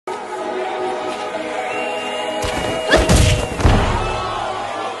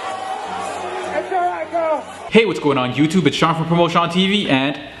Hey, what's going on YouTube? It's Sean from PromoSeanTV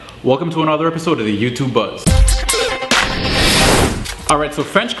and welcome to another episode of the YouTube Buzz. Alright, so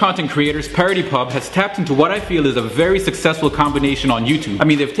French content creators ParodiePub has tapped into what I feel is a very successful combination on YouTube. I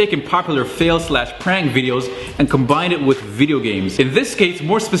mean, they've taken popular fail/prank videos and combined it with video games. In this case,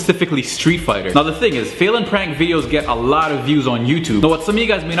 more specifically Street Fighter. Now the thing is, fail and prank videos get a lot of views on YouTube. Now what some of you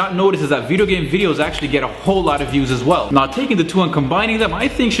guys may not notice is that video game videos actually get a whole lot of views as well. Now taking the two and combining them, I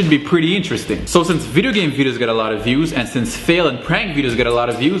think should be pretty interesting. So since video game videos get a lot of views and since fail and prank videos get a lot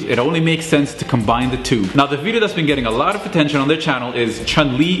of views, it only makes sense to combine the two. Now the video that's been getting a lot of attention on their channel is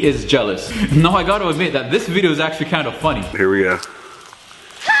Chun-Li is jealous. Now I gotta admit that this video is actually kind of funny. Here we go.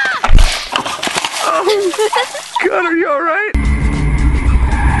 Oh God, are you alright?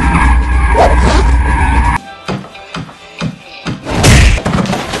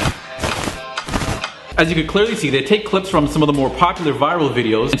 As you can clearly see, they take clips from some of the more popular viral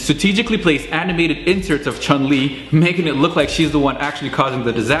videos and strategically place animated inserts of Chun-Li, making it look like she's the one actually causing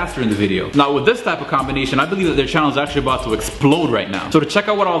the disaster in the video. Now with this type of combination, I believe that their channel is actually about to explode right now. So to check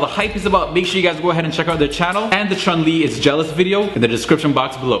out what all the hype is about, make sure you guys go ahead and check out their channel and the Chun-Li is jealous video in the description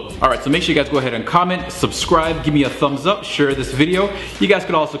box below. Alright, so make sure you guys go ahead and comment, subscribe, give me a thumbs up, share this video. You guys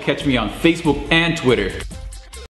could also catch me on Facebook and Twitter.